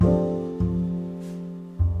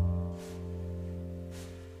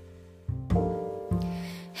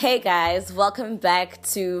Hey guys, welcome back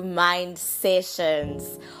to Mind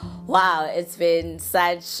Sessions. Wow, it's been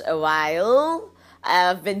such a while.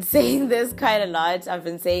 I've been saying this quite a lot. I've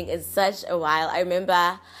been saying it's such a while. I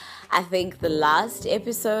remember, I think the last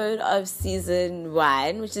episode of season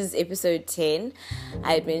 1, which is episode 10,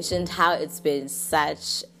 I had mentioned how it's been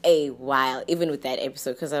such a while, even with that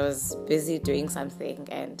episode, because I was busy doing something,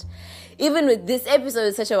 and even with this episode,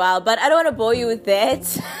 it's such a while, but I don't want to bore you with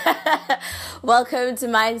that. Welcome to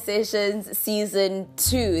Mind Sessions Season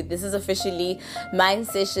 2. This is officially Mind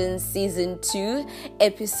Sessions Season 2,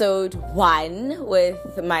 Episode 1,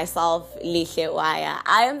 with myself, Lihle Waya.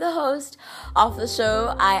 I am the host of the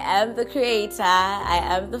show. I am the creator. I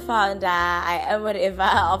am the founder. I am whatever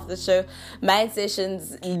of the show. Mind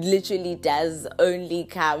Sessions literally does only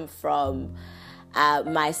come from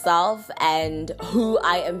myself and who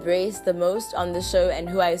I embrace the most on the show and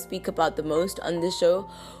who I speak about the most on the show,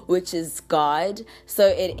 which is God. So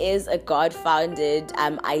it is a God-founded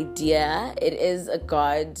idea. It is a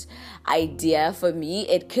God idea for me.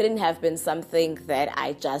 It couldn't have been something that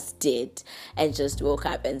I just did and just woke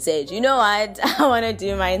up and said, you know what, I want to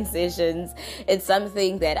do Mind Sessions. It's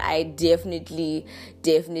something that I definitely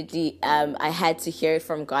I had to hear it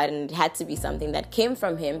from God, and it had to be something that came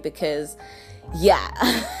from Him, because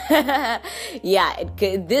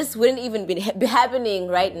this wouldn't even be happening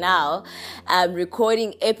right now.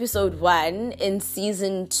 Recording episode 1 in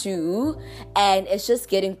season 2, and it's just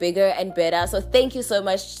getting bigger and better. So thank you so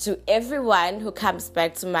much to everyone who comes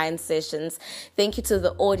back to Mind Sessions. Thank you to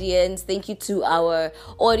the audience. Thank you to our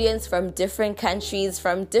audience from different countries,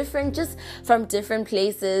 from different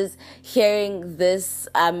places, hearing this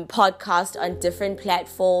podcast on different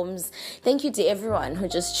platforms. Thank you to everyone who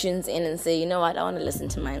just tunes in and say, you know what, I want to listen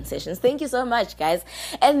to Mind Sessions. Thank you so much, guys.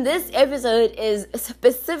 And this episode is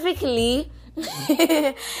specifically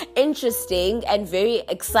interesting and very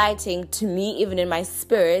exciting to me, even in my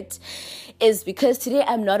spirit, is because today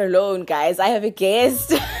I'm not alone, guys. I have a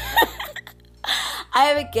guest.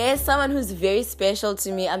 Someone who's very special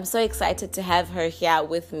to me. I'm so excited to have her here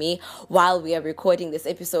with me while we are recording this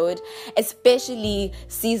episode, especially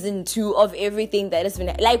season 2 of everything that has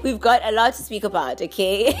been, like, we've got a lot to speak about,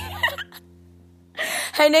 okay?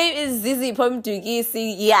 Her name is Zizi Pomdugi. So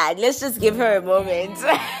yeah, let's just give her a moment.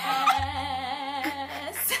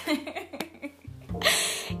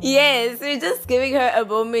 Yes, we're just giving her a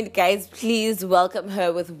moment, guys. Please welcome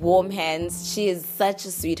her with warm hands. She is such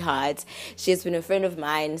a sweetheart. She has been a friend of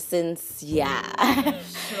mine since, Sure.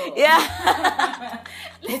 Yeah.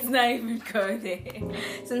 Let's not even go there.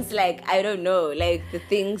 Since, like, I don't know, like, the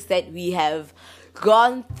things that we have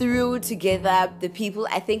gone through together, the people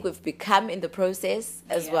I think we've become in the process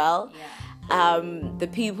as well. Yeah. The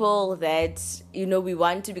people that, you know, we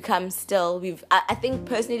want to become still. I think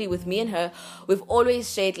personally with me and her, we've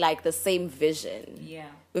always shared like the same vision. Yeah.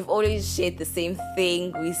 We've always shared the same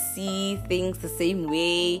thing. We see things the same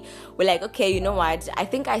way. We're like, okay, you know what? I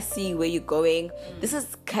think I see where you're going. This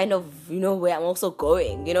is kind of, you know, where I'm also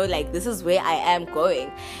going. You know, like, this is where I am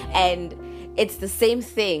going. And it's the same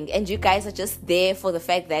thing. And you guys are just there for the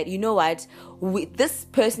fact that, you know what? This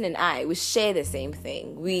person and I, we share the same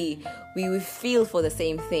thing. We feel for the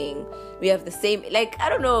same thing. We have the same, like, I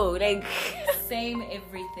don't know, like... Same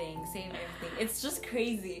everything. It's just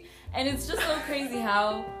crazy. And it's just so crazy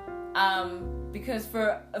how, because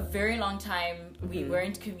for a very long time, we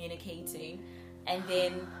weren't communicating. And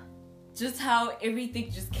then just how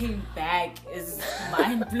everything just came back is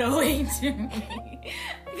mind-blowing to me.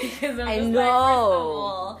 Because I'm just like, first of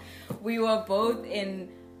all, we were both in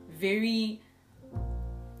very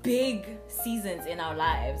big seasons in our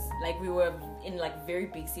lives. Like, we were in like very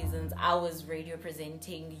big seasons. I was radio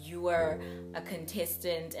presenting. You were a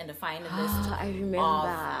contestant and a finalist I remember.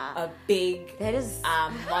 of a big That is...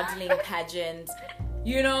 modeling pageant.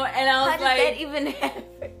 You know, and I was How did like, that even happen?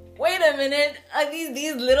 wait a minute, are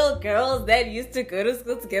these little girls that used to go to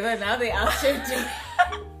school together, now they out here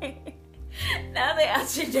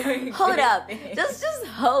doing Hold up. Just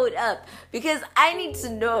hold up. Because I need to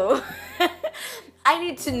know.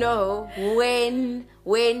 when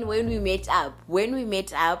we met up. When we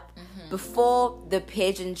met up before the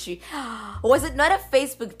pageantry. Was it not a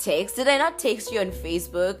Facebook text? Did I not text you on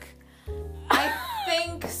Facebook? I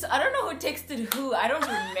think so. I don't know who texted who. I don't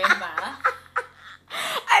remember.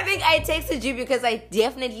 I think I texted you because I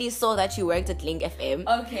definitely saw that you worked at Link FM.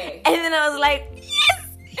 Okay. And then I was like, yes!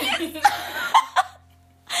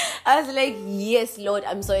 I was like, yes, Lord,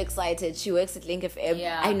 I'm so excited. She works at Link FM.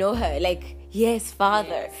 Yeah. I know her. Like, yes, father.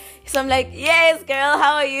 Yes. So I'm like, yes, girl,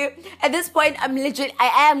 how are you? At this point, I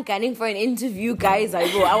am gunning for an interview, guys. I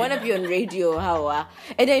want to be on radio, how?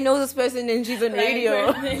 And I know this person and she's on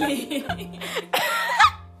radio.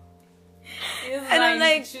 And I'm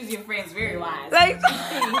like, choose your friends very wisely. Like,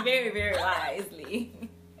 very, very wisely.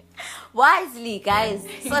 Wisely, guys.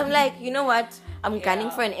 So I'm like, you know what? I'm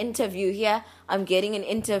gunning for an interview here. I'm getting an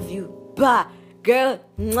interview. Bah, girl,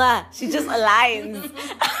 mwah. She just aligns.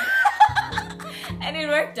 And it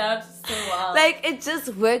worked out so well. Like, it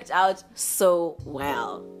just worked out so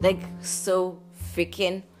well. Like, so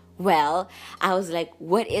freaking well. I was like,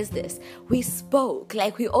 what is this? We spoke.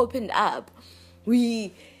 Like, we opened up.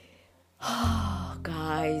 Oh,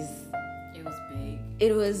 guys. It was big.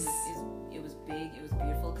 It was big. It was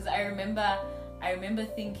beautiful. Because I remember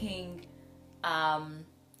thinking,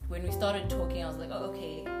 when we started talking, I was like, oh,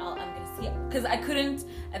 okay, I'm gonna see it. Because I couldn't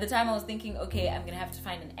at the time. I was thinking, okay, I'm gonna have to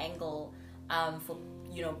find an angle, for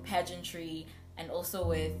pageantry, and also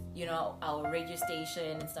with our radio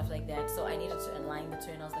station and stuff like that. So I needed to align the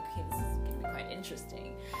two, and I was like, okay, this is gonna be quite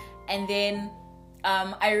interesting. And then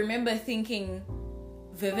I remember thinking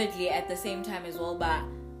vividly at the same time as well, but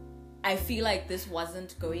I feel like this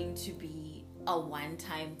wasn't going to be a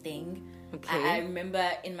one-time thing. Okay. I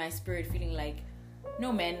remember in my spirit feeling like,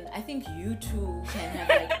 no man, I think you two can have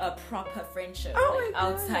like a proper friendship,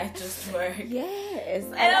 outside just work. Yes,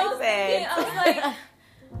 And I was like,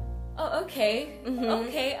 oh, okay,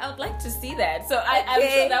 okay, I would like to see that. So I'm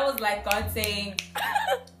sure that was like God saying,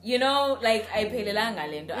 like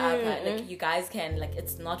you guys can, like,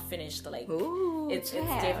 it's not finished, like, ooh, it's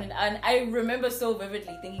definitely. And I remember so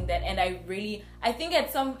vividly thinking that, and I think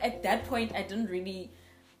at that point I didn't really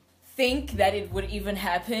think that it would even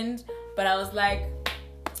happen, but I was like,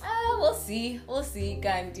 we'll see,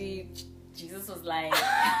 Gandhi. Jesus was like,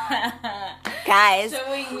 guys,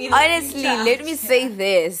 showing me the honestly, future. let me say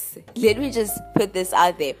this. Let me just put this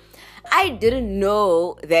out there. I didn't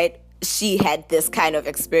know that she had this kind of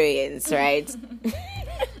experience, right?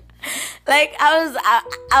 Like, I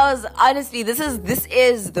was honestly, this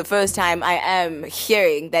is the first time I am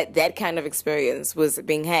hearing that kind of experience was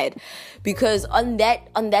being had, because on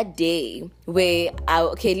that day where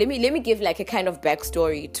let me give like a kind of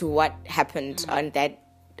backstory to what happened on that,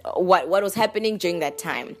 what was happening during that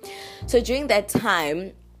time. So during that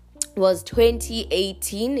time was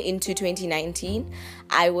 2018 into 2019.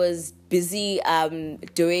 I was busy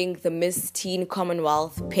doing the Miss Teen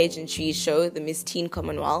Commonwealth pageantry show, the Miss Teen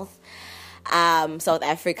Commonwealth, South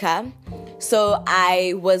Africa. So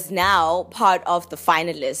I was now part of the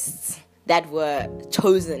finalists that were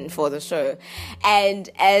chosen for the show. And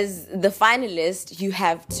as the finalist, you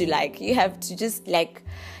have to just like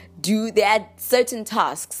there are certain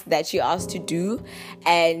tasks that you're asked to do,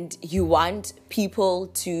 and you want people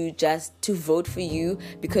to vote for you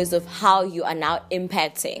because of how you are now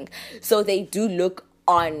impacting. So they do look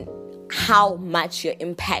on how much your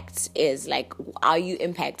impact is, like, are you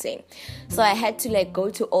impacting? So I had to like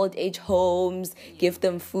go to old age homes, give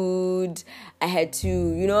them food. I had to,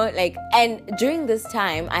 and during this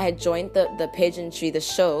time I had joined the pageantry, the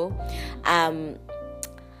show.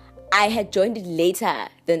 I had joined it later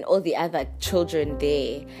than all the other children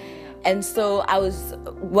there. And so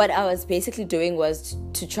what I was basically doing was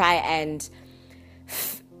to try and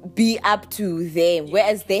be up to them,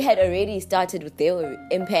 whereas they had already started with their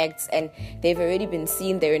impacts and they've already been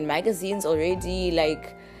seen. They're in magazines already,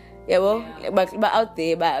 like, but out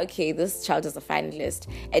there, but okay, this child is a finalist,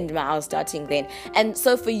 and I was starting then. And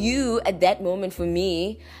so for you at that moment, for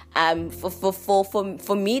me,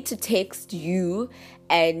 for me to text you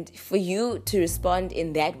and for you to respond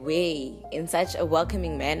in that way, in such a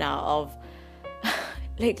welcoming manner of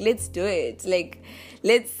like, let's do it, like,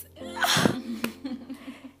 let's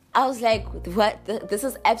I was like, what? This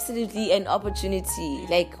is absolutely an opportunity,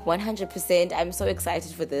 like 100%. I'm so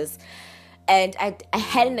excited for this. And I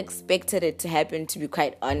hadn't expected it to happen, to be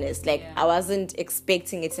quite honest. Like, I wasn't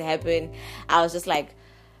expecting it to happen. I was just like,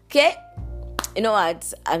 okay, you know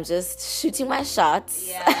what? I'm just shooting my shots.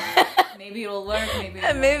 Yeah, maybe it'll work.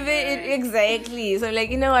 Exactly. So I'm like,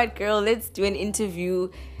 you know what, girl? Let's do an interview,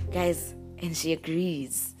 guys. And she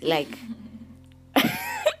agrees. Like,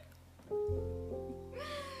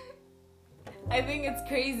 I think it's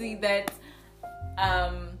crazy that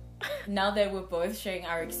now that we're both sharing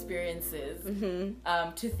our experiences,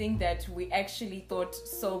 to think that we actually thought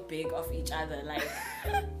so big of each other,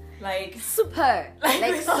 like super,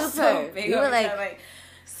 like super. So big You of were each like, other,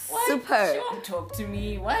 what? super. She won't talk to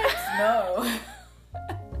me. What? No.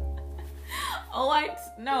 Oh, what?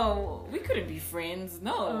 No, we couldn't be friends.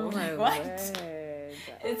 No. Oh my what? word.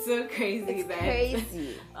 It's so crazy. It's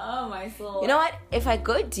crazy. Oh, my soul. You know what? If I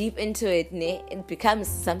go deep into it, it becomes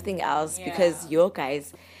something else because your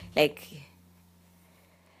guys, like,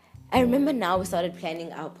 I remember now we started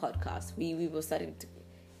planning our podcast. We were starting to.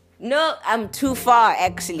 No, I'm too far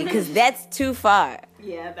actually because that's too far.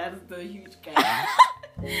 Yeah, that's the huge gap.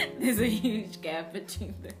 There's a huge gap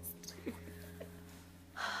between those two.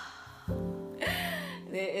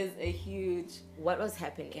 There is a huge What was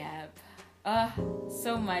happening? gap.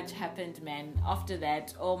 So much happened, man. After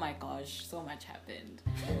that, oh my gosh, so much happened.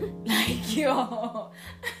 Like, yo.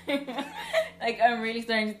 Like, I'm really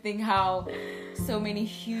starting to think how so many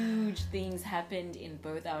huge things happened in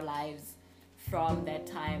both our lives from that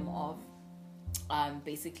time of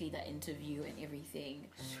basically the interview and everything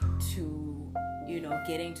to,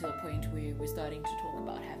 getting to the point where we're starting to talk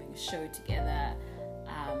about having a show together,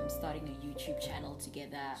 starting a YouTube channel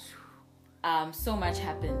together. So much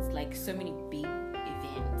happens, like so many big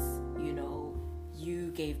events,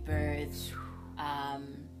 you gave birth, I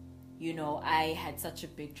had such a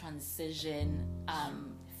big transition,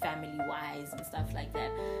 family-wise and stuff like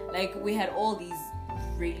that. Like, we had all these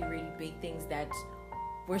really, really big things that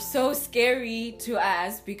were so scary to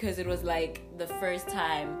us because it was like the first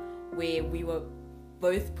time where we were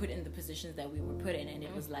both put in the positions that we were put in, and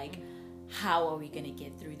it was like, how are we going to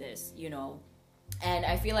get through this, And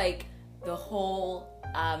I feel like the whole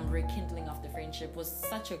rekindling of the friendship was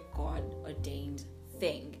such a God-ordained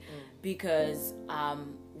thing because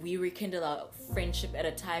we rekindled our friendship at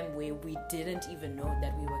a time where we didn't even know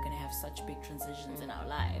that we were going to have such big transitions in our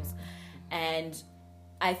lives. And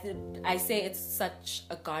I say it's such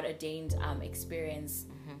a God-ordained experience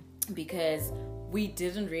because we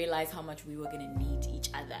didn't realize how much we were going to need each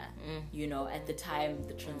other, at the time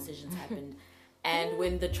the transitions happened. And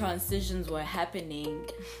when the transitions were happening,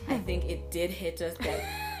 I think it did hit us that,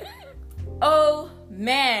 oh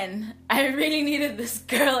man, I really needed this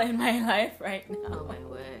girl in my life right now. Oh my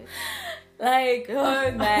word. Like, oh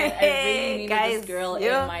man, I really needed this girl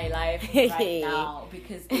in my life right now.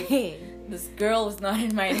 Because if this girl was not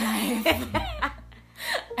in my life,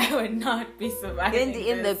 I would not be surviving.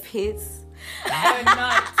 In the pits.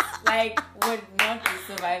 I would not be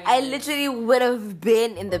surviving. I literally would have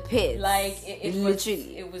been in the pit. Like, it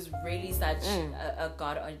was really such a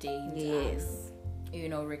God-ordained,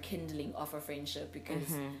 rekindling of a friendship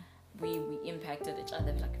because we impacted each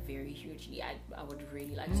other like very hugely. I would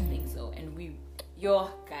really like to think so. And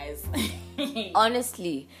guys.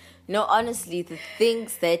 Honestly, the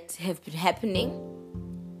things that have been happening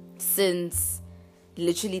since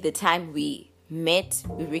literally the time we met,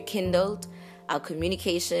 we rekindled our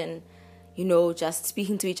communication, just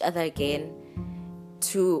speaking to each other again,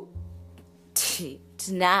 to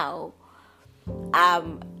now.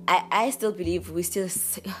 I still believe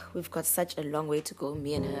we've got such a long way to go,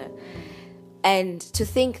 me and her. And to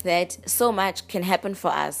think that so much can happen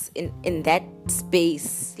for us in that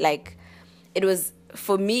space. Like, it was,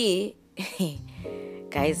 for me,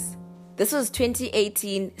 guys, this was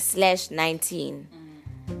 2018/19.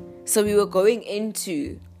 So we were going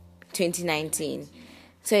into 2019.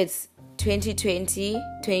 So it's 2020,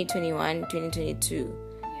 2021, 2022.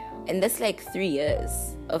 Yeah. And that's like 3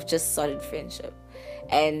 years of just solid friendship.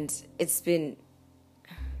 And it's been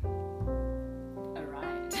a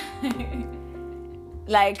ride.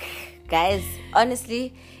 like, guys,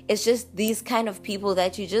 honestly, it's just these kind of people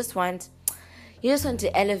that you just want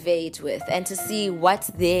to elevate with and to see what's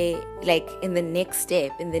there, like, in the next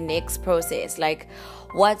step, in the next process, like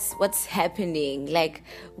what's happening. Like,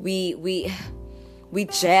 we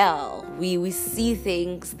gel, we see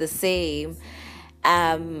things the same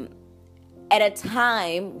at a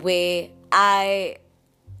time where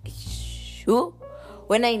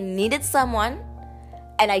when I needed someone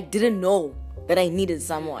and I didn't know that I needed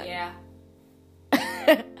someone. Yeah.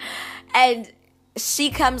 And she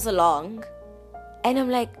comes along and I'm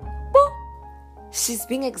like, whoa, she's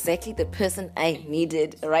being exactly the person I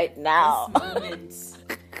needed right now. This moment,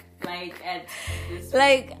 like, at this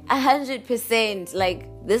like 100%, like,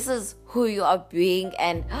 this is who you are being.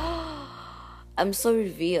 And I'm so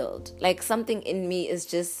revealed. Like, something in me is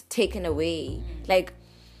just taken away. Like,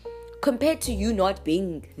 compared to you not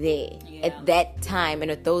being there at that time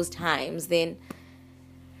and at those times, then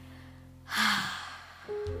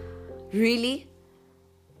really,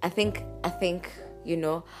 I think,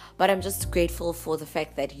 but I'm just grateful for the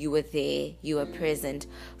fact that you were there, you were present,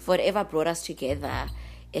 for whatever brought us together.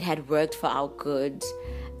 It had worked for our good.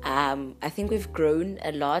 I think we've grown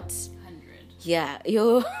a lot. 100. Yeah,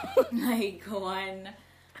 like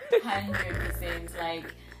 100%.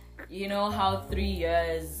 Like, how 3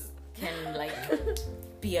 years can, like,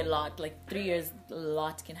 be a lot. Like 3 years, a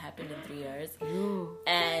lot can happen in 3 years.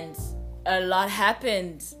 And a lot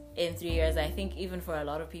happened in 3 years. I think even for a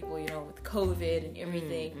lot of people, you know, with COVID and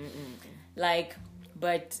everything. Like,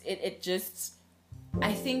 but it just,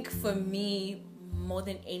 I think for me, more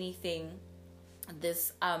than anything,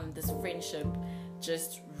 this friendship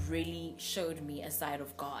just really showed me a side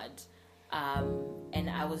of God. And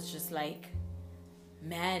I was just like,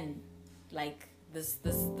 man, like this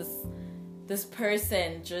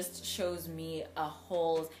person just shows me a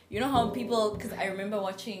whole, you know how people, because I remember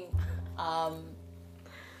watching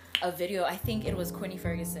a video, I think it was Connie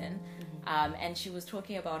Ferguson, and she was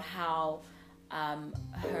talking about how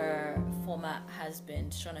her former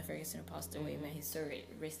husband, Shona Ferguson, who passed away, may his soul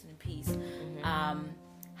rest in peace,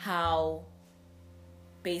 how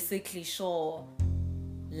basically Shaw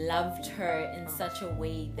loved her in such a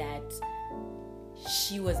way that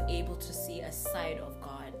she was able to see a side of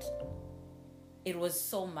God. It was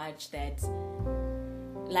so much that,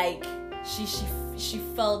 like, she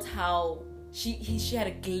felt how she had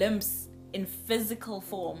a glimpse in physical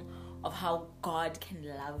form of how God can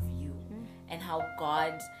love you, and how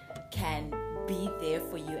God can be there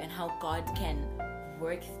for you, and how God can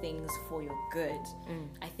work things for your good.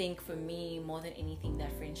 I think for me, more than anything,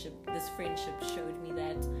 this friendship showed me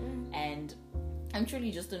that, and I'm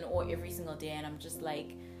truly just in awe every single day, and I'm just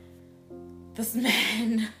like, this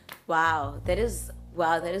man. Wow, that is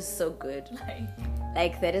so good.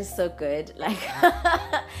 Like that is so good. Like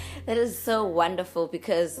that is so wonderful,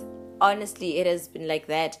 because honestly, it has been like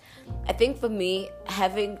that. I think for me,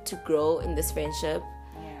 having to grow in this friendship,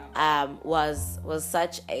 was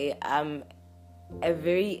such a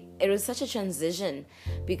it was such a transition,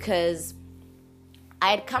 because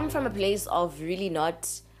I had come from a place of really not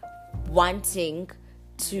wanting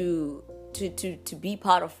to be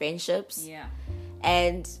part of friendships. Yeah.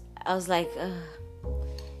 And I was like,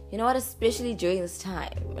 you know what, especially during this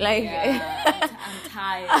time, like, I'm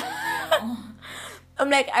tired, you know. I'm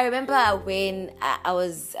like, I remember when I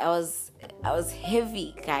was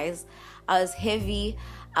heavy, guys. I was heavy.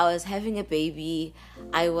 I was having a baby.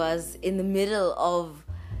 I was in the middle of,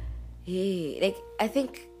 like, I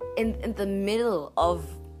think in the middle of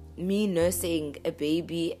me nursing a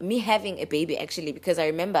baby, me having a baby, actually, because I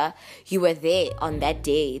remember you were there on that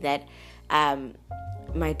day that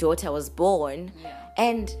my daughter was born. Yeah.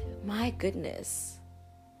 And my goodness,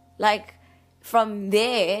 like, from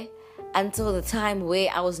there until the time where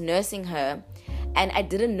I was nursing her, and I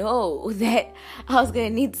didn't know that I was going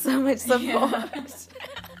to need so much support.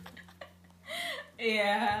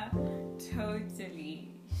 Yeah,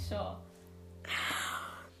 totally, sure.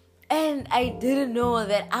 And I didn't know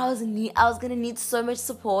that I was going to need so much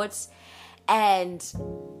support. And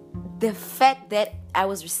the fact that I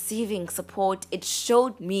was receiving support, it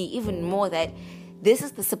showed me even more that this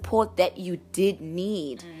is the support that you did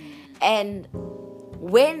need. And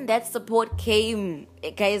when that support came,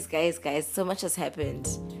 guys, so much has happened.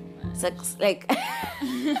 So, like,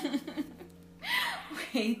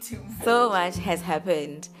 way too much. So much has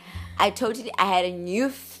happened. I had a new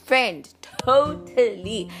friend,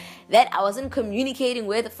 totally, that I wasn't communicating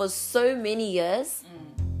with for so many years.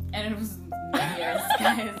 And it was many years,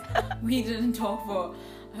 guys. We didn't talk for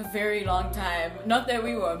a very long time. Not that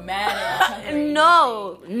we were mad at each other.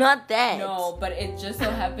 No, not that. No, but it just so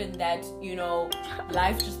happened that, you know,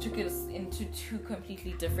 life just took us into two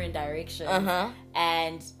completely different directions.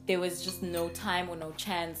 And there was just no time or no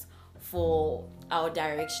chance for our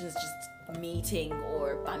directions just meeting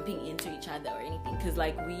or bumping into each other or anything. Because,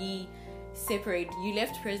 like, we separated. You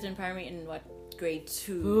left President Primary in what, grade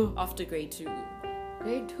 2? After grade 2.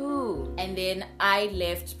 Grade 2. And then I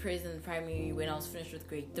left President Primary when I was finished with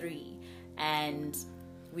grade 3. And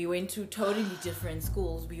we went to totally different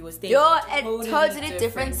schools. We were staying at totally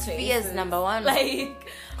different spheres, places. number one. Like,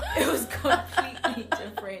 it was completely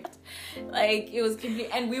different. Like, it was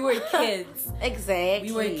completely... And we were kids. Exactly.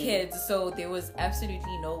 We were kids, so there was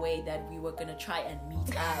absolutely no way that we were going to try and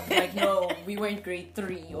meet up. Like, no, we weren't grade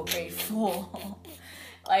 3 or grade 4.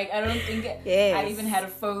 Like, I don't think I even had a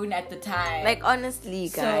phone at the time. Like, honestly,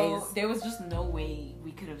 guys. So, there was just no way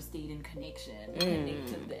we could have stayed in connection,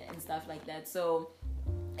 connected and stuff like that. So,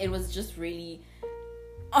 it was just really,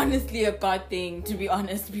 honestly, a God thing, to be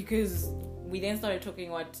honest, because we then started talking,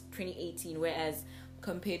 2018, whereas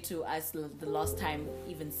compared to us, the last time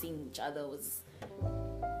even seeing each other was,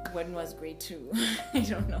 when was grade 2? I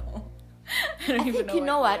don't know. I don't even know. You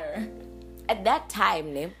know what? At that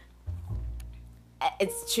time,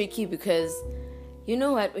 it's tricky because, you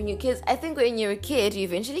know what? When you're kids, I think when you're a kid, you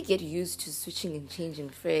eventually get used to switching and changing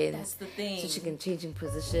friends. That's the thing. Switching and changing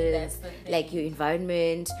positions. That's the thing. Like your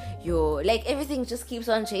environment, your like everything just keeps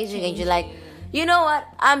on changing, and you're like, you know what?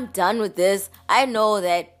 I'm done with this. I know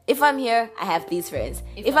that if I'm here, I have these friends.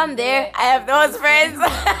 If I'm there, I have those friends.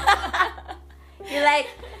 You're like,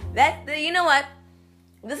 you know what?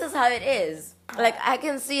 This is how it is. Like, I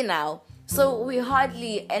can see now. So we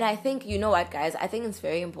hardly, and I think, you know what, guys? I think it's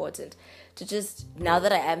very important to just, now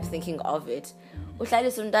that I am thinking of it,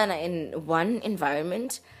 in one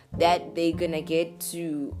environment that they're gonna get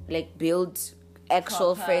to, like, build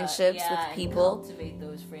actual friendships with people. And cultivate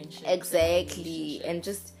those friendships. Exactly. And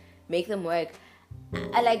just make them work.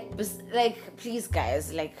 I like, please,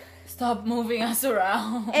 guys, like, stop moving us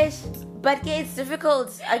around. But it's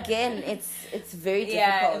difficult. Again, it's very difficult.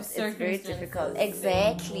 Yeah, it's very difficult.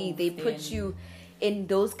 Exactly. They put you in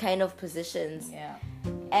those kind of positions. Yeah.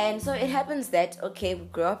 And so it happens that, okay, we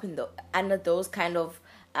grow up under those kind of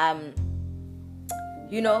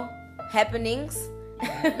happenings.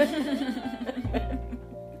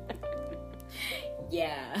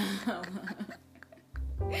 Yeah.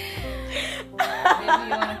 Maybe you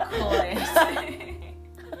want to call it.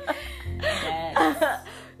 Yes.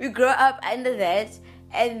 We grow up under that,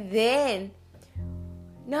 and then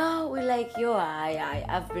now we're like,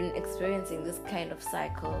 I've been experiencing this kind of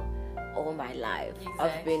cycle all my life. Exactly.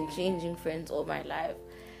 I've been changing friends all my life.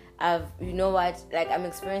 I'm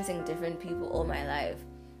experiencing different people all my life.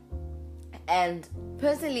 And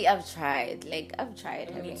personally, I've tried.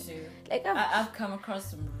 Me too. Like I've come across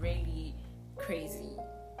some really crazy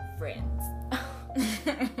friends.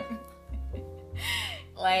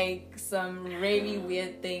 Like some really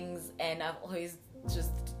weird things, and I've always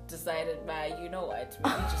just decided maybe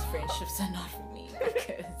just friendships are not for me,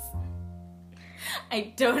 because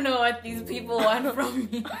I don't know what these people want from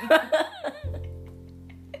me.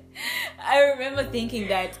 I remember thinking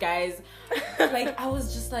that, guys. Like, I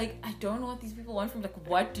was just like, I don't know what these people want from me. Like,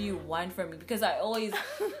 what do you want from me? Because I always,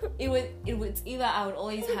 it was either I would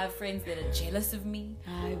always have friends that are jealous of me,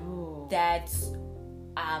 that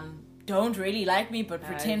don't really like me but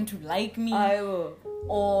pretend to like me,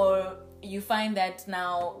 or you find that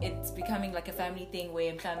now it's becoming like a family thing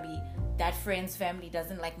where that friend's family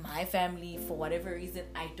doesn't like my family for whatever reason.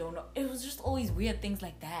 I don't know. It was just always weird things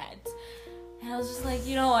like that. And I was just like,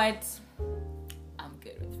 you know what? I'm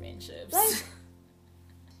good with friendships.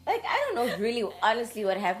 Like I don't know really honestly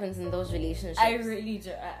what happens in those relationships. I really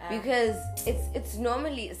do. Because it's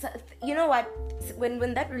normally, you know what?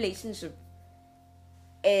 When that relationship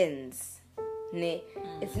ends,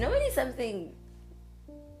 it's normally something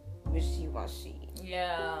wishy-washy.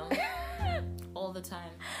 Yeah. All the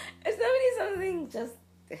time. It's normally something just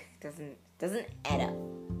doesn't add up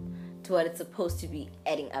to what it's supposed to be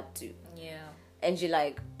adding up to. Yeah. And you're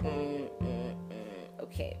like,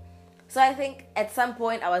 okay. So I think at some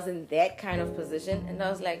point I was in that kind of position, and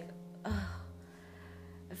I was like, oh,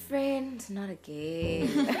 a friend, not again.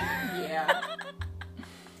 Yeah.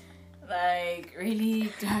 Like,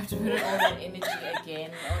 really, do I have to put in all that energy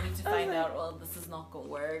again, only to find out, well, this is not gonna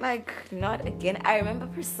work? Like, not again. I remember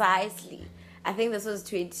precisely. I think this was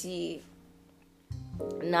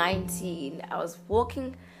 2019. I was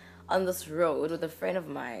walking on this road with a friend of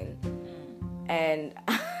mine, and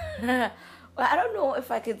well, I don't know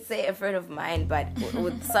if I could say a friend of mine, but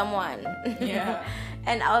with someone. Yeah.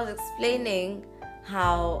 And I was explaining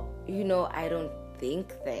how, I don't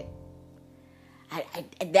think that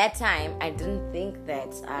at that time I didn't think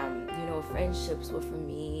that friendships were for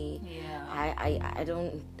me. Yeah. I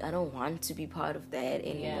don't want to be part of that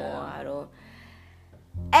anymore. Yeah. I don't.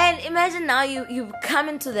 And imagine now you come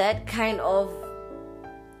into that kind of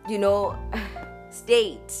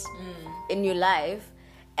state in your life,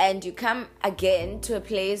 and you come again to a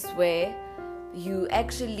place where you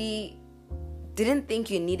actually didn't think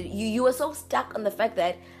you needed. You were so stuck on the fact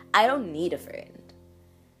that I don't need a friend.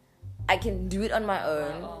 I can do it on my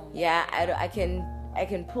own. Yeah, I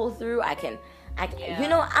can pull through. I can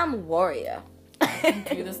I'm a warrior. I can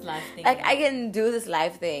do this life thing. I can do this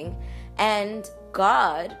life thing, and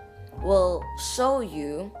God will show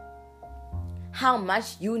you how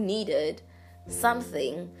much you needed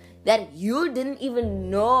something that you didn't even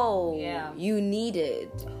know you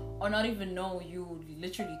needed, or not even know. You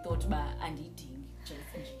literally thought about and eating.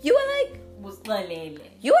 You were like,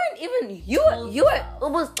 you weren't even you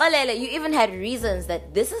even had reasons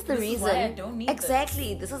that this is the reason. Is why I don't need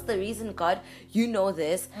exactly this is the reason. God, you know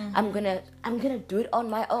this. Mm-hmm. I'm gonna do it on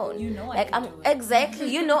my own. I can do it.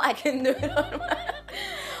 Exactly. I can do it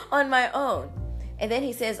on my own. And then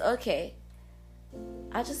he says, okay,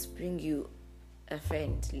 I'll just bring you a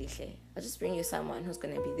friend, Lihle. I'll just bring you someone who's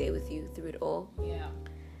going to be there with you through it all. Yeah.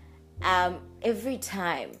 Every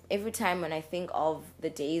time when I think of the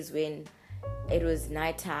days when it was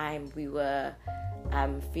nighttime, we were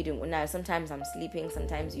feeding. Now, sometimes I'm sleeping,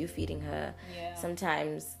 sometimes you feeding her. Yeah.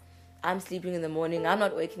 Sometimes I'm sleeping in the morning, I'm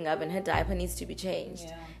not waking up, and her diaper needs to be changed.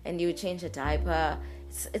 Yeah. And you would change her diaper.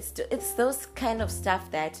 It's those kind of stuff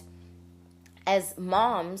that, as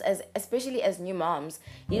moms, especially as new moms,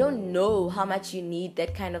 you don't know how much you need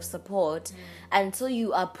that kind of support until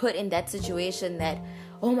you are put in that situation that,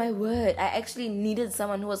 oh my word, I actually needed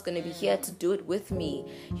someone who was going to be here to do it with me,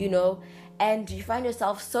 you know? And you find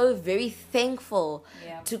yourself so very thankful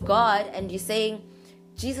to God, and you're saying,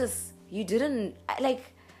 Jesus, you didn't,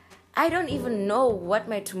 I don't even know what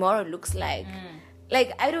my tomorrow looks like.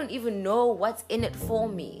 I don't even know what's in it for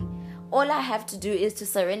me. All I have to do is to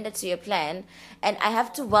surrender to your plan, and I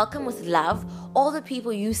have to welcome with love all the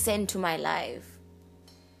people you send to my life.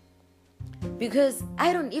 Because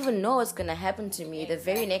I don't even know what's going to happen to me the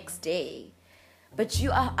very next day. But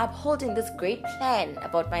you are upholding this great plan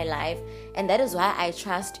about my life, and that is why I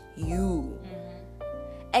trust you.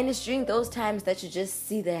 And it's during those times that you just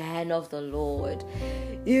see the hand of the Lord.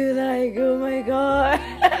 You're like, oh my God.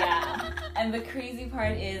 Yeah. And the crazy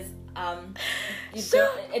part is,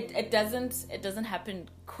 it doesn't happen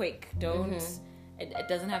quick. It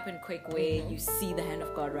doesn't happen quick where you see the hand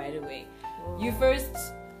of God right away. You first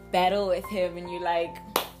battle with him and you're like,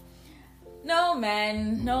 no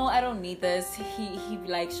man, no, I don't need this. He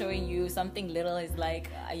like showing you something little is like,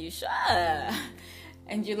 are you sure?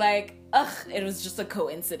 And you're like, ugh, it was just a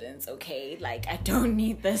coincidence, okay? Like, I don't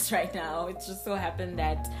need this right now. It just so happened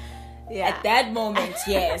that at that moment,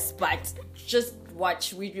 yes, but just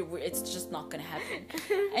watch, it's just not gonna happen.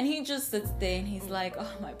 And he just sits there and he's like,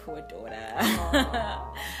 oh, my poor daughter.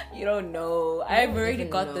 You don't know. I've already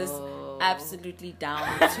got this absolutely down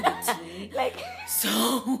to the T.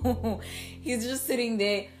 So he's just sitting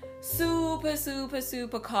there super, super,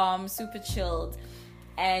 super calm, super chilled.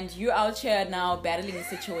 And you're out here now battling a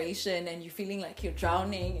situation and you're feeling like you're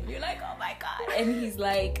drowning and you're like, oh my God. And he's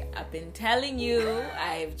like, I've been telling you,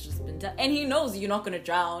 I've just been and he knows you're not going to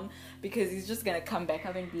drown because he's just going to come back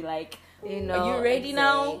up and be like, are you ready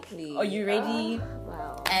now? Are you ready?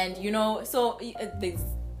 Wow. And, so there's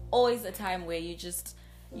always a time where you just,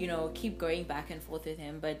 keep going back and forth with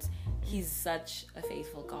him. But he's such a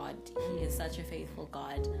faithful God. He is such a faithful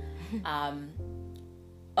God.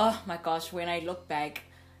 Oh my gosh, when I look back,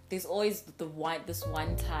 there's always this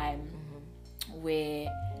one time where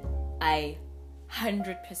I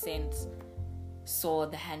 100% saw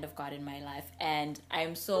the hand of God in my life, and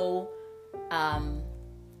I'm so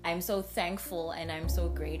thankful and I'm so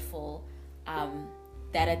grateful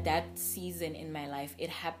that at that season in my life, it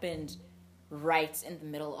happened right in the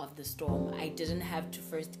middle of the storm. I didn't have to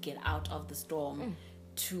first get out of the storm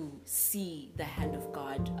to see the hand of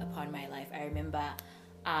God upon my life. I remember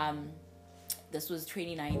this was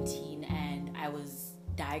 2019 and I was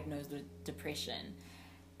diagnosed with depression,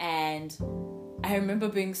 and I remember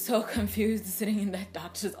being so confused sitting in that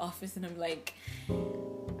doctor's office, and I'm like,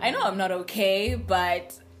 I know I'm not okay,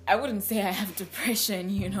 but I wouldn't say I have depression,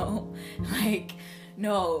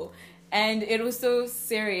 no. And it was so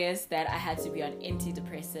serious that I had to be on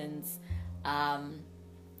antidepressants.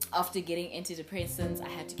 After getting antidepressants, I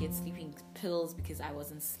had to get sleeping pills because I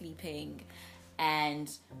wasn't sleeping.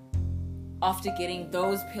 And after getting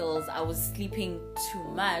those pills, I was sleeping too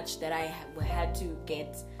much that I had to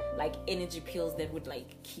get energy pills that would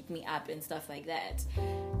keep me up and stuff like that.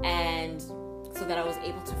 And so that I was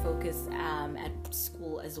able to focus at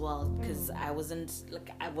school as well, because I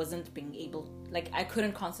wasn't being able, I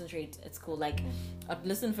couldn't concentrate at school. I'd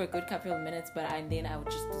listen for a good couple of minutes, but then I would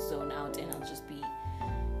just zone out and I'll just be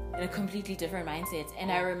in a completely different mindset.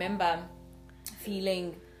 And I remember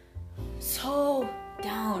feeling so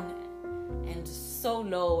down and so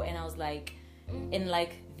low, and I was in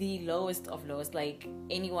the lowest of lowest.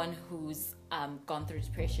 Anyone who's gone through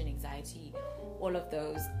depression, anxiety, all of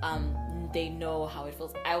those, they know how it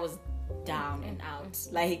feels. I was down and out.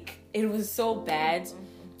 It was so bad.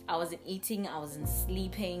 I wasn't eating, I wasn't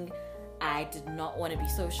sleeping, I did not want to be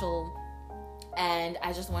social, and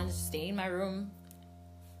I just wanted to stay in my room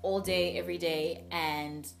all day, every day,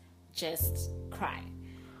 and just cry.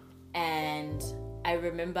 And I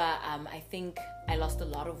remember, I think I lost a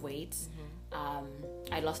lot of weight.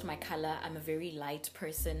 I lost my color. I'm a very light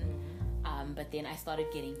person. But then I started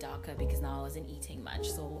getting darker because now I wasn't eating much.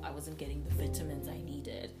 So I wasn't getting the vitamins I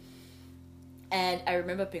needed. And I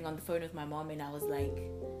remember being on the phone with my mom and I was like,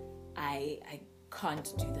 I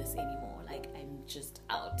can't do this anymore. I'm just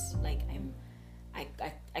out.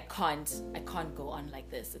 I can't go on like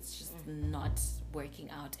this. It's just not working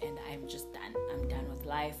out, and I'm just done. I'm done with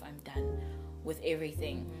life. I'm done with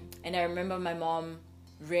everything. And I remember my mom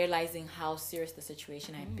realizing how serious the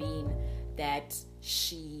situation had been, that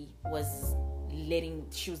she was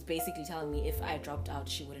basically telling me if I dropped out,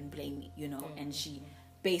 she wouldn't blame me, and she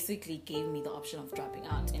basically gave me the option of dropping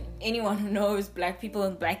out. And anyone who knows Black people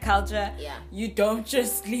and Black culture, you don't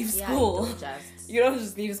just leave school. You don't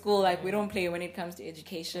just leave school. Like, we don't play when it comes to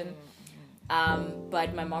education.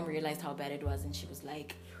 But my mom realized how bad it was, and she was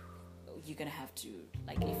like, you're gonna have to,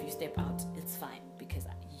 like, if you step out, it's fine, because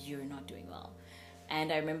you're not doing well.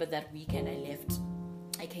 And I remember that weekend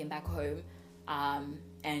I came back home,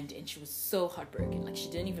 and she was so heartbroken. Like,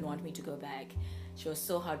 she didn't even want me to go back. She was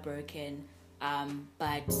so heartbroken.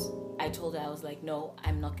 But I told her, I was like, no,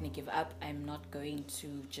 I'm not going to give up. I'm not going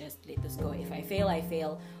to just let this go. If I fail, I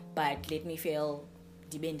fail. But let me fail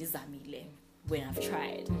when I've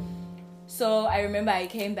tried. So I remember I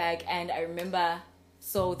came back, and I remember,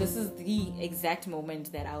 so this is the exact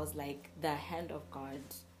moment that I was like, the hand of God,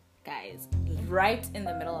 guys, right in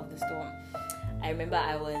the middle of the storm. I remember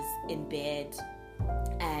I was in bed,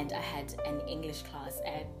 and I had an English class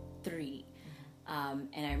at 3.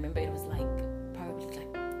 And I remember it was probably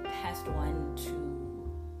past 1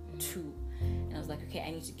 to 2. And I was like, okay,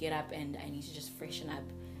 I need to get up, and I need to just freshen up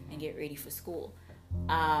and get ready for school.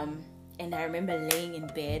 And I remember laying in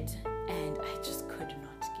bed, and I just could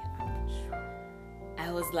not get up.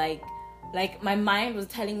 I was like my mind was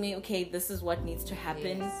telling me, okay, this is what needs to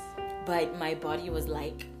happen. But my body was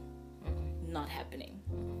like, not happening.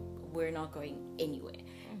 We're not going anywhere.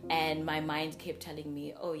 And my mind kept telling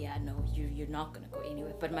me, oh yeah, no, you're not going to go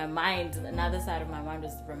anywhere. But my mind, another side of my mind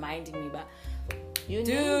was reminding me, but you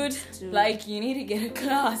need to get a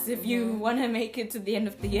class if you want to make it to the end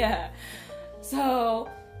of the year. So,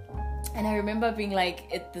 and I remember being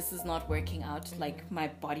like, this is not working out. Like, my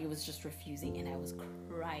body was just refusing, and I was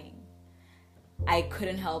crying. I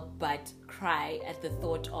couldn't help but cry at the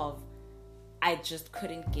thought of, I just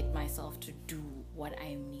couldn't get myself to do what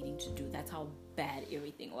I'm needing to do. That's how bad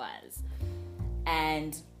everything was.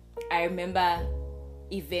 And I remember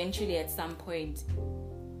eventually at some point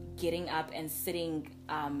getting up and sitting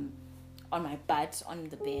on my butt on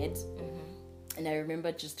the bed. And I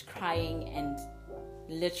remember just crying, and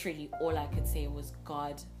literally all I could say was,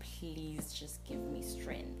 God, please just give me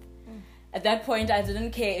strength. At that point, I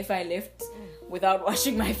didn't care if I left without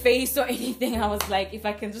washing my face or anything. I was like, if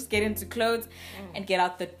I can just get into clothes and get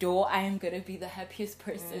out the door, I am going to be the happiest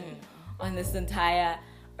person on this entire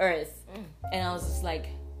earth. And I was just like,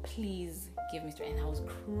 please give me strength. And I was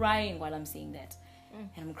crying while I'm saying that.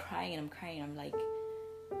 And I'm crying and I'm crying. I'm like,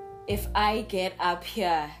 if I get up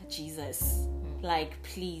here, Jesus,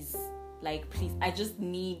 please, I just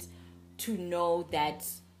need to know that,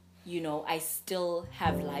 I still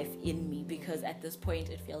have life in me, because at this point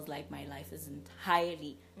it feels like my life is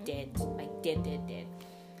entirely dead, dead.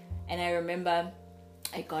 And I remember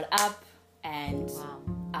I got up and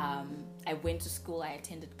I went to school. I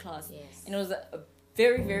attended class, and it was a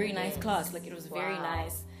very, very nice class. Like, it was very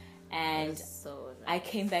nice. And so nice. I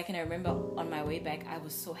came back, and I remember on my way back, I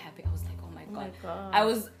was so happy. I was like, oh my God. I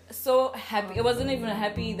was so happy. It wasn't even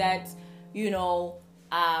happy that,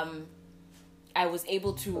 I was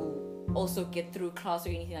able to also get through class or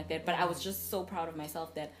anything like that, but I was just so proud of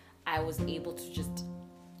myself that I was able to just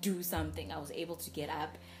do something. I was able to get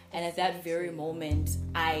up, and at that very moment,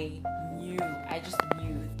 I just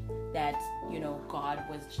knew that, God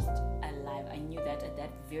was just alive. I knew that at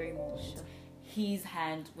that very moment, His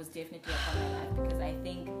hand was definitely upon my life, because I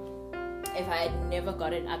think if I had never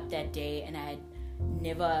gotten up that day and I had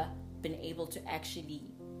never been able to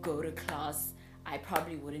actually go to class, I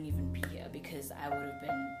probably wouldn't even be here, because I would have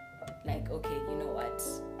been like, okay, you know what,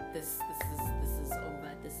 this is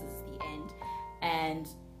over, this is the end. And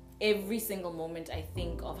every single moment I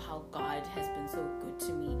think of how God has been so good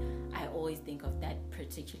to me, I always think of that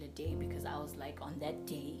particular day, because I was like, on that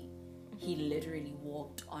day, He literally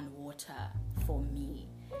walked on water for me.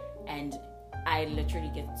 And I literally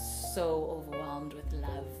get so overwhelmed with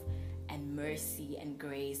love and mercy and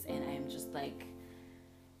grace, and I'm just like,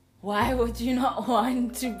 why would you not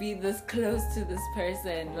want to be this close to this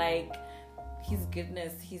person? Like, his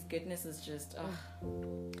goodness is just,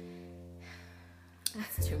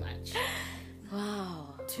 it's too much.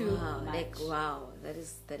 Wow. Too much. Like, wow.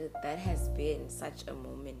 That has been such a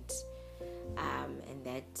moment. And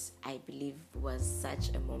that, I believe, was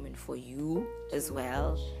such a moment for you as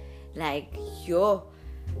well. Like,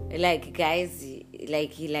 guys,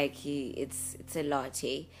 it's a lot,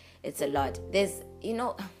 eh? It's a lot. There's,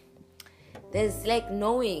 there's like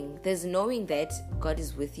knowing that God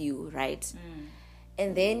is with you, right?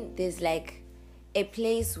 And then there's like a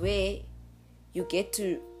place where you get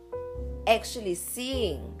to actually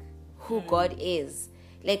seeing who God is.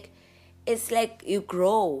 Like, it's like you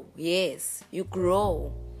grow. Yes, you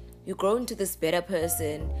grow into this better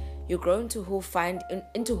person. You grow into who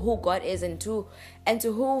God is, and to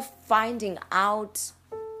who finding out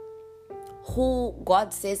who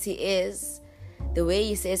God says He is, the way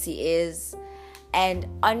He says He is. And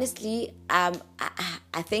honestly, I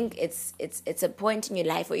think it's a point in your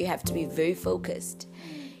life where you have to be very focused.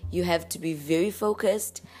 You have to be very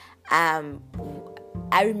focused.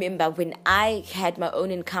 I remember when I had my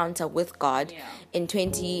own encounter with God in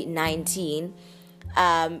 2019.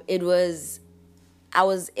 I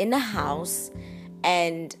was in a house,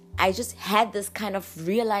 and I just had this kind of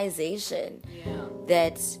realization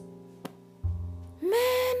that,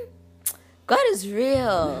 man, God is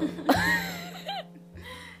real.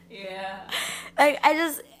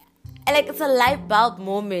 Like it's a light bulb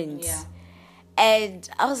moment. And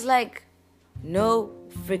I was like, no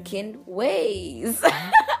freaking ways.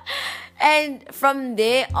 And from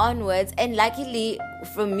there onwards, and luckily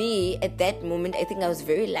for me at that moment, I think I was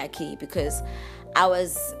very lucky, because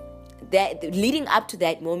leading up to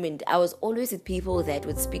that moment, I was always with people that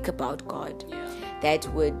would speak about God, that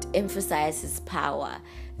would emphasize His power,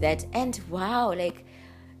 and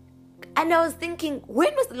I was thinking,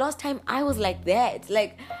 when was the last time I was like that?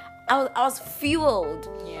 Like, I was fueled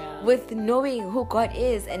with knowing who God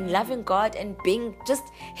is, and loving God, and being just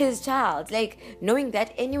His child. Like, knowing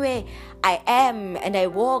that anyway I am and I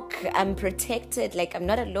walk, I'm protected. Like, I'm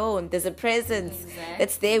not alone. There's a presence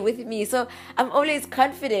that's there with me. So I'm always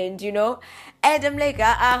confident, And I'm like,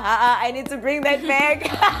 I need to bring that back.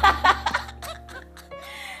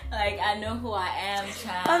 Like, I know who I am,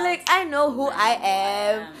 child. I'm like, I know who I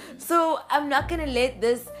am. So I'm not going to let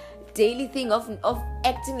this daily thing of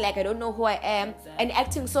acting like I don't know who I am, and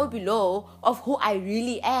acting so below of who I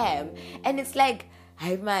really am. And it's like,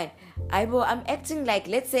 hey man, I'm acting like,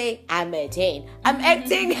 let's say I'm a 10. I'm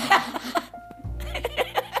acting.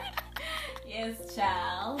 Yes,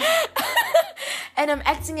 child. And I'm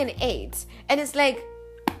acting an 8. And it's like,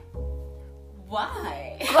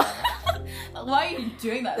 why? Why are you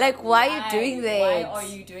doing that? Like, why are you doing that? Why are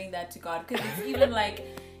you doing that to God? Because it's even like,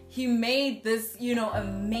 He made this,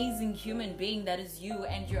 amazing human being that is you,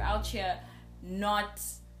 and you're out here not,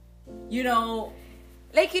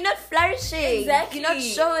 like, you're not flourishing. Exactly. You're not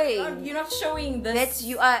showing. You're not showing this. That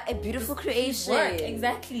you are a beautiful creation. Work.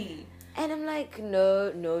 Exactly. And I'm like,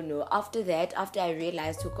 no. After that, after I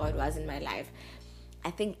realized who God was in my life,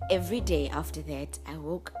 I think every day after that, I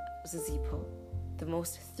woke Zizipho, the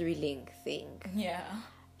most thrilling thing. Yeah.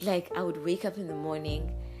 Like, I would wake up in the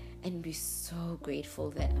morning and be so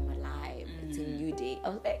grateful that I'm alive. It's a new day. I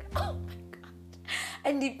was like, oh my God.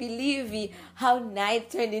 And you believe me, how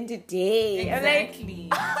night turned into day. Exactly.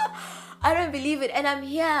 I'm like, I don't believe it. And I'm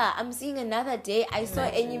here. I'm seeing another day. I saw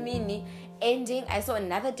Enyimini ending. I saw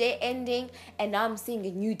another day ending. And now I'm seeing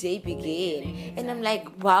a new day begin. Exactly. And I'm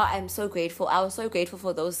like, wow, I'm so grateful. I was so grateful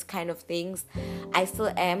for those kind of things. I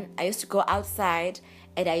still am. I used to go outside,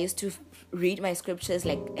 and I used to read my scriptures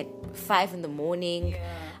like at 5 in the morning.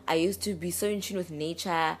 I used to be so in tune with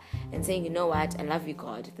nature and saying, you know what, I love you,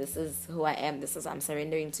 God. This is who I am. I'm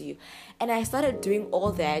surrendering to you. And I started doing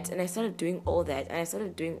all that, and I started doing all that, and I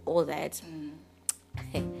started doing all that.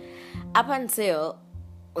 Up until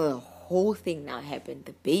the whole thing now happened.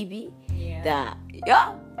 The baby,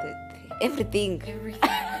 everything.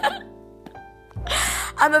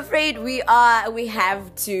 I'm afraid we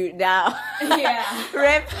have to now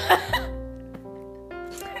wrap.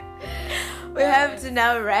 We have to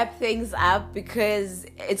now wrap things up, because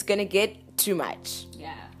it's gonna get too much.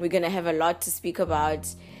 Yeah, we're gonna have a lot to speak about.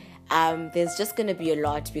 There's just gonna be a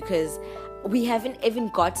lot, because we haven't even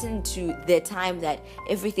gotten to the time that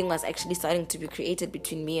everything was actually starting to be created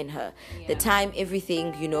between me and her. The time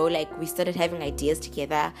everything, like we started having ideas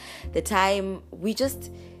together. The time we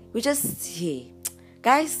just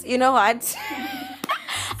guys, you know what?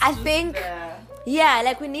 I think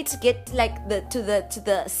like we need to get like to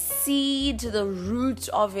the seed, to the root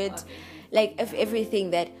of it, like of everything.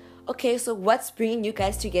 That okay, so what's bringing you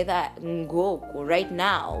guys together right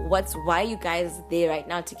now? Why are you guys there right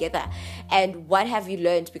now together? And what have you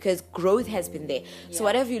learned? Because growth has been there. So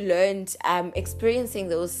what have you learned experiencing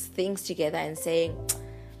those things together and saying,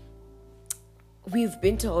 we've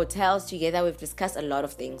been to hotels together, we've discussed a lot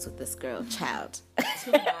of things with this girl, child.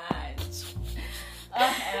 Too much.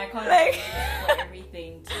 And I can't wait for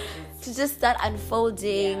everything to just to just start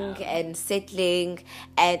unfolding and settling.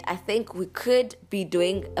 And I think we could be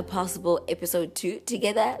doing a possible episode 2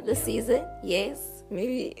 together this season. Yes,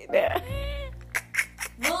 maybe.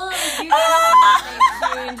 Well, you guys have to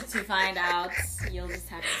stay tuned to find out. You'll just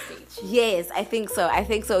have to stay tuned. Yes, I think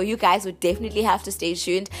so. You guys would definitely have to stay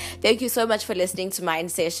tuned. Thank you so much for listening to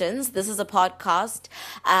Mind Sessions. This is a podcast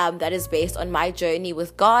that is based on my journey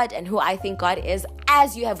with God and who I think God is.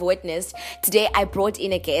 As you have witnessed, today I brought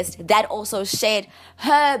in a guest that also shared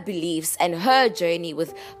her beliefs and her journey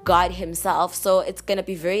with God himself. So it's going to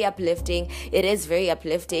be very uplifting. It is very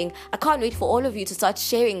uplifting. I can't wait for all of you to start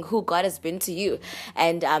sharing who God has been to you.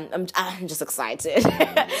 And I'm just excited.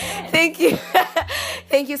 Thank you.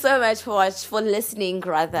 Thank you so much for listening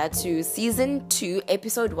to season 2,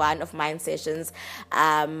 episode 1 of Mind Sessions.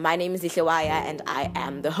 My name is Ihlewaya and I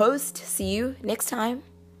am the host. See you next time.